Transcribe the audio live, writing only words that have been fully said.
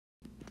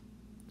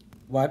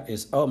What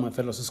is up, my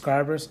fellow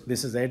subscribers?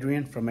 This is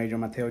Adrian from Adrian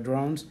Mateo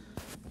Drones.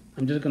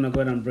 I'm just going to go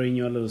ahead and bring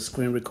you a little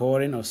screen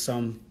recording of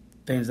some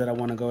things that I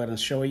want to go ahead and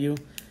show you.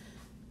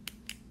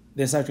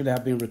 This actually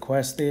have been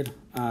requested.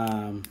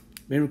 Been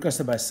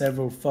requested by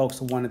several folks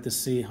who wanted to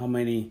see how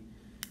many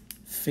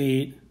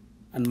feet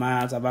and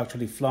miles I've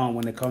actually flown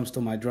when it comes to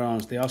my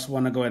drones. They also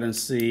want to go ahead and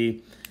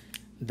see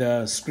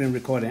the screen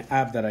recording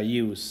app that I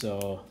use.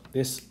 So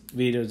this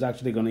video is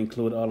actually going to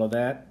include all of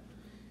that.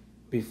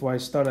 Before I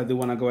start, I do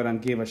want to go ahead and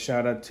give a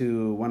shout out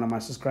to one of my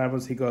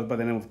subscribers. He goes by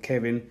the name of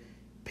Kevin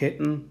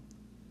PITTON.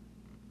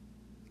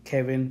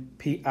 Kevin,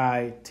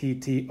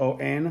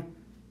 P-I-T-T-O-N.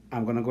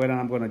 I'm going to go ahead and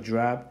I'm going to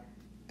drop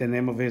the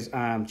name of his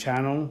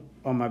channel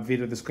on my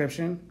video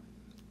description.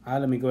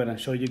 Let me go ahead and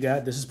show you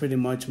guys. This is pretty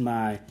much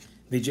my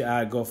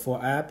Dji Go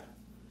 4 app.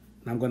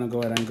 And I'm going to go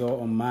ahead and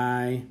go on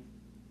my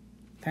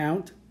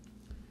account.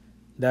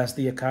 That's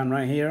the account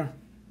right here.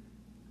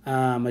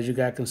 As you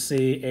guys can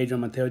see, Adrian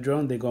Mateo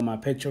Drone, they got my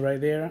picture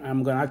right there.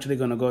 I'm actually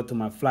going to go to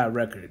my flight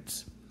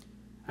records.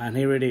 And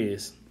here it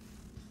is.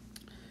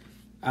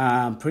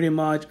 Pretty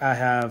much I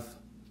have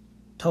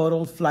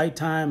total flight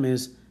time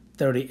is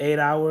 38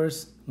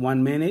 hours,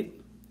 1 minute,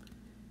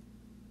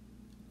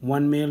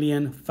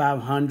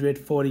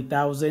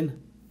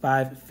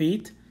 1,540,005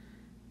 feet,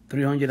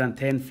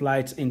 310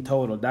 flights in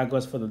total. That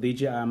goes for the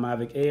DJI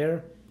Mavic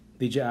Air,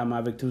 DJI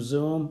Mavic 2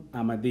 Zoom,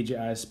 and my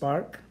DJI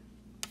Spark.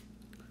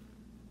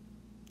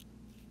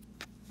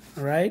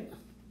 All right,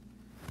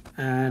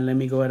 and let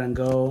me go ahead and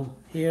go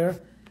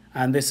here.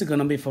 And this is going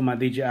to be for my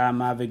DJI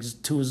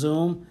Mavic 2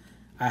 Zoom.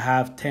 I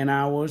have 10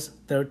 hours,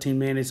 13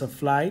 minutes of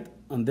flight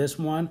on this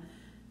one.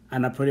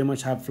 And I pretty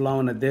much have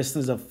flown a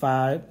distance of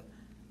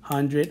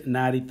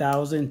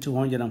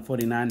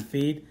 590,249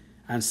 feet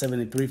and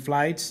 73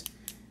 flights.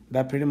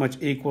 That pretty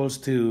much equals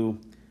to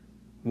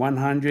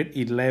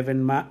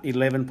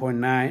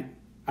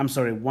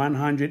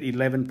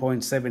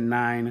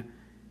 111.79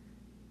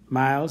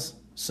 miles.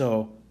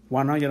 So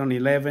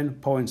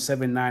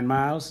 111.79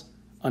 miles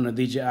on the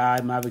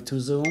DJI Mavic 2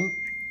 Zoom.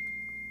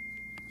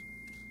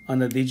 On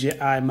the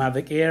DJI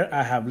Mavic Air,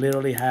 I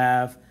literally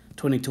have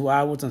 22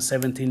 hours and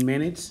 17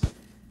 minutes.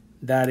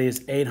 That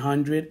is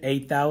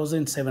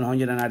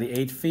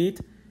 808,798 feet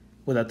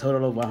with a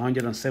total of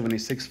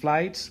 176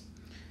 flights.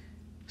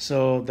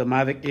 So the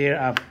Mavic Air,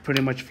 I've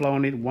pretty much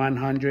flown it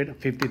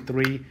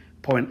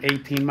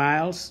 153.18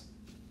 miles.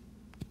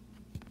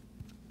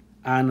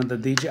 And on the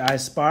DJI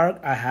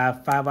Spark, I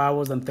have 5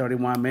 hours and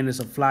 31 minutes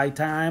of flight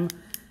time,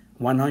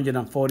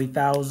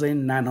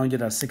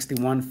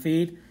 140,961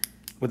 feet,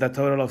 with a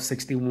total of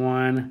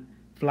 61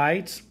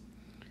 flights.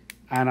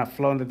 And I've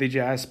flown the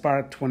DJI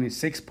Spark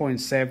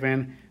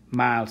 26.7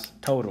 miles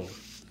total.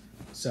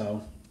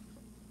 So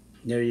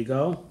there you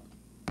go.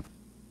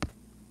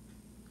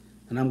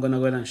 And I'm going to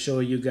go ahead and show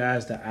you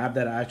guys the app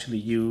that I actually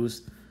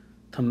use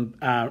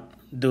to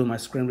do my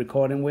screen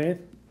recording with.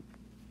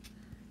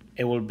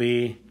 It will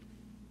be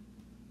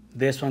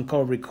this one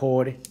called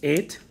Record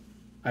It.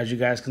 As you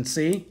guys can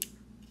see,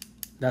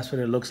 that's what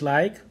it looks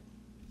like.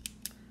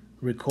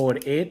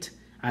 Record It.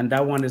 And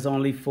that one is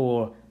only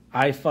for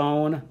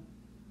iPhone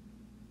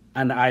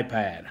and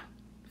iPad.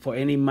 For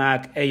any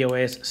Mac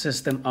iOS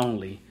system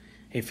only.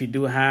 If you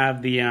do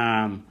have the,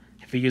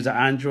 if you use an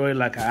Android,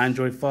 like an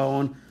Android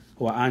phone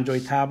or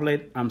Android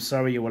tablet, I'm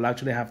sorry, you will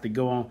actually have to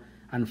go on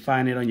and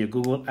find it on your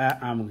Google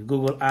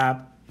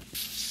App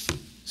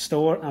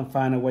Store and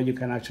find out what you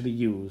can actually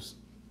use.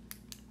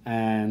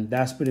 And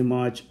that's pretty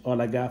much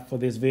all I got for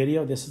this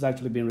video. This has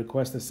actually been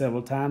requested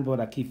several times,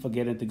 but I keep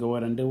forgetting to go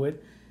ahead and do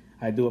it.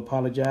 I do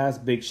apologize.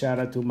 Big shout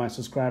out to my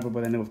subscriber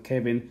by the name of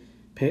Kevin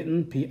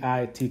PITTON,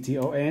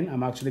 P-I-T-T-O-N.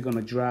 I'm actually going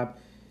to drop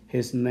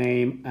his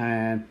name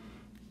and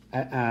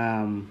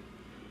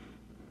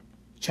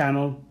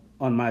channel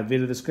on my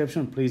video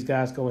description. Please,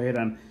 guys, go ahead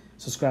and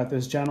subscribe to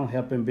his channel.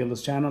 Help him build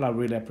his channel. I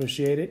really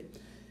appreciate it.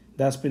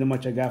 That's pretty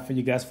much I got for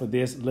you guys for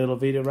this little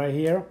video right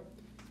here.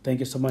 Thank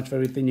you so much for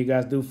everything you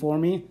guys do for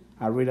me.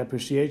 I really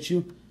appreciate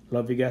you.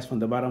 Love you guys from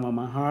the bottom of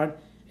my heart.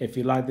 If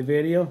you like the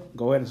video,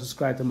 go ahead and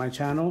subscribe to my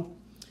channel.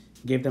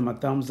 Give them a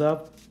thumbs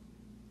up.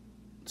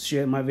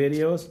 Share my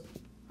videos.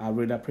 I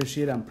really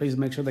appreciate it. And please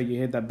make sure that you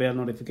hit that bell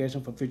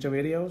notification for future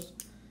videos.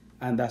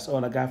 And that's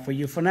all I got for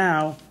you for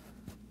now.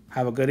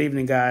 Have a good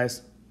evening,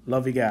 guys.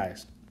 Love you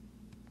guys.